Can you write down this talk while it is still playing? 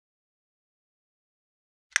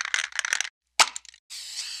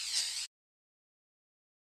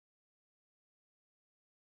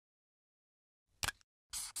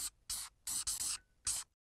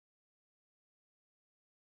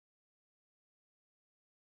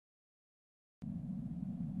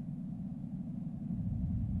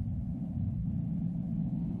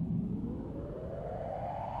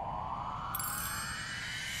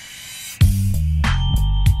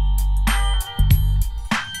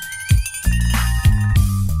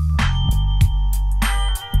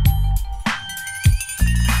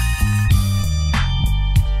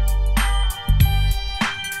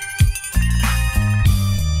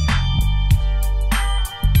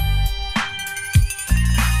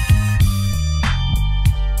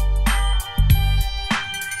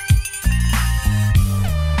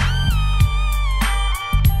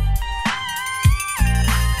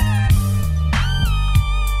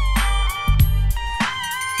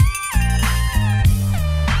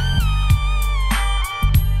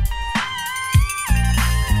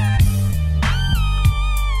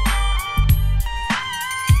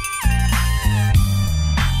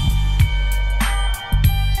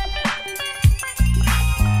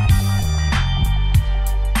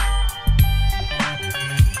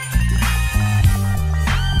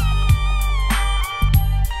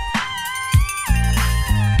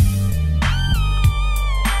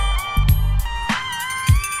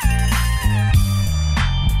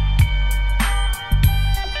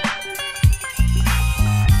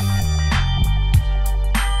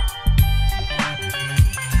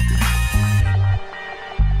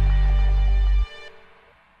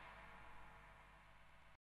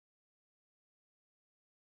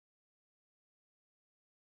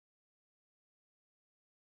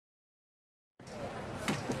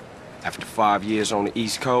After 5 years on the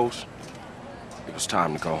East Coast, it was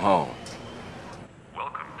time to go home.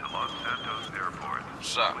 Welcome to Los Santos Airport.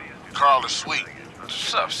 What's up? Carl is sweet.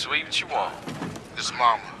 What's up, sweet? What you want? His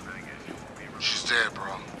mama. She's dead, bro.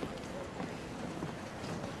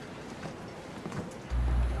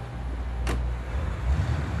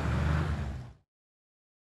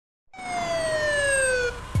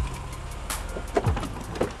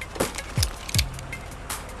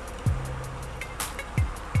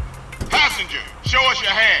 Passenger, show us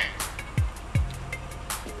your hand.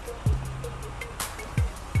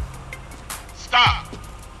 Stop.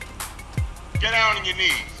 Get down on your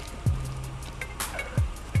knees.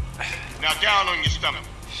 Now down on your stomach.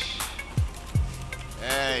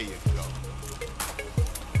 There you go.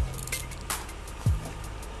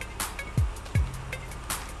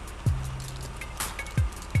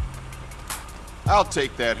 I'll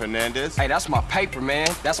take that, Hernandez. Hey, that's my paper, man.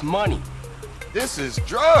 That's money. This is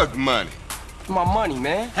drug money. My money,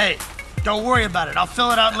 man. Hey, don't worry about it. I'll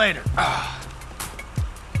fill it out later.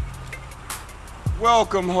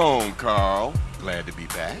 Welcome home, Carl. Glad to be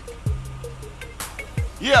back.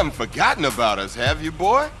 You haven't forgotten about us, have you,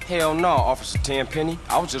 boy? Hell no, Officer Tenpenny.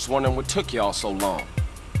 I was just wondering what took y'all so long.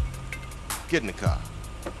 Get in the car.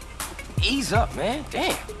 Ease up, man.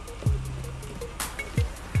 Damn.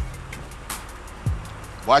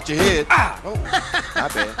 Watch your head. Ah! Oh, my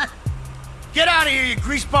bad. Get out of here, you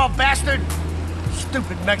greaseball bastard!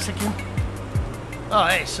 Stupid Mexican. Oh,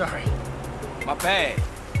 hey, sorry. My bag.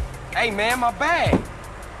 Hey, man, my bag.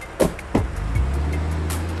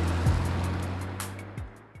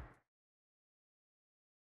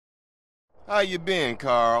 How you been,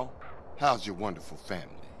 Carl? How's your wonderful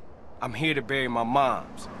family? I'm here to bury my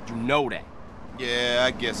moms. You know that. Yeah,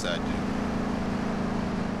 I guess I do.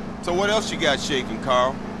 So what else you got shaking,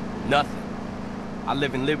 Carl? Nothing. I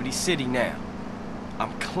live in Liberty City now.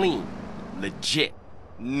 I'm clean. Legit.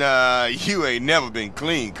 Nah, you ain't never been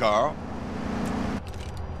clean, Carl.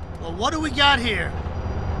 Well, what do we got here?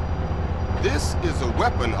 This is a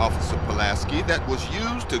weapon, Officer Pulaski, that was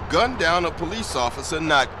used to gun down a police officer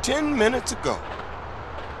not 10 minutes ago.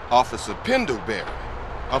 Officer Pendlebury.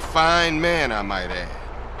 A fine man, I might add.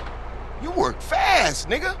 You work fast,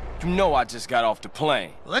 nigga. You know I just got off the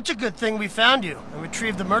plane. Well, that's a good thing we found you and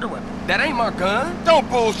retrieved the murder weapon. That ain't my gun. Don't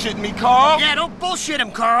bullshit me, Carl. Yeah, don't bullshit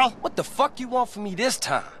him, Carl. What the fuck you want from me this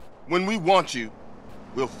time? When we want you,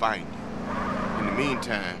 we'll find you. In the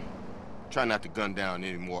meantime, try not to gun down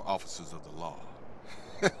any more officers of the law.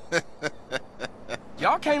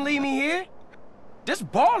 Y'all can't leave me here. This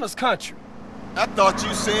baller's country. I thought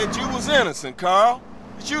you said you was innocent, Carl.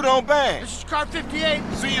 But you don't bang. This is car 58.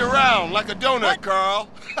 See you around like a donut, What? Carl.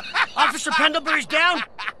 Officer Pendlebury's down.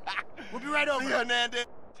 We'll be right over. See you, Hernandez.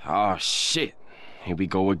 Oh, shit. Here we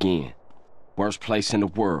go again. Worst place in the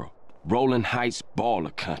world. Rolling Heights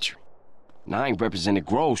baller country. Now, I ain't represented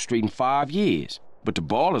Grove Street in 5 years, but the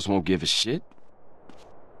ballers won't give a shit.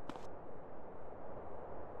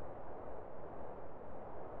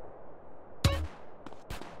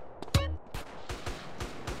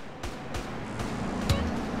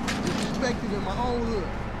 Disrespected in my own hood.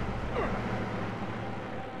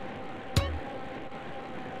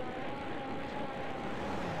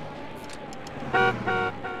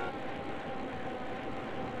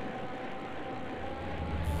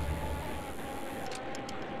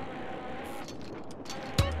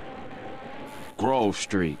 Grove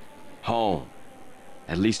Street. Home.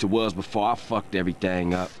 At least it was before I fucked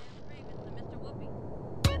everything up.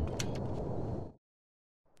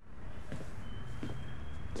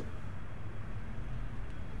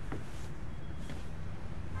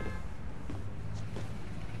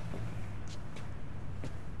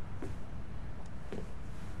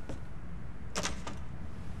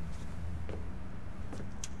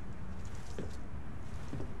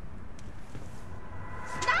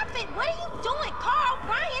 Stop it! What are you doing, Carl?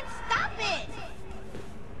 Brian, stop it!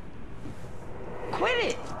 Quit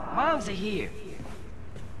it! Moms are here.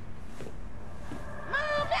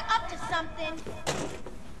 Mom, they're up to something.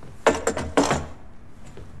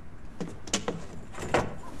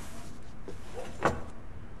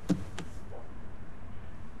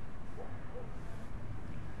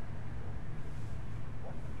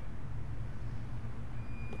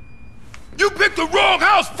 You picked the wrong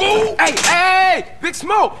house, fool! Hey, hey! Big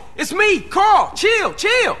Smoke! It's me, Carl! Chill,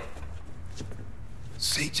 chill!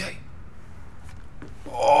 CJ?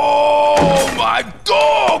 Oh, my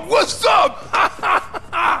dog! What's up?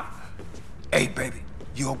 Hey, baby,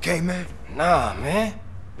 you okay, man? Nah, man.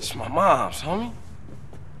 It's my mom's, homie.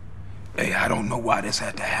 Hey, I don't know why this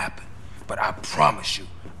had to happen, but I promise you,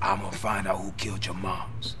 I'm gonna find out who killed your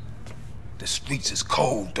moms. The streets is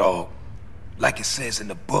cold, dog. Like it says in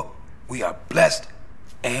the book, we are blessed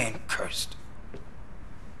and cursed.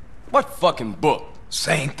 What fucking book?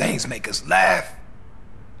 Same things make us laugh,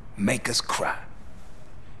 make us cry.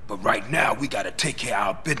 But right now, we gotta take care of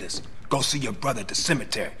our business. Go see your brother at the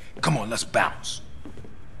cemetery. Come on, let's bounce.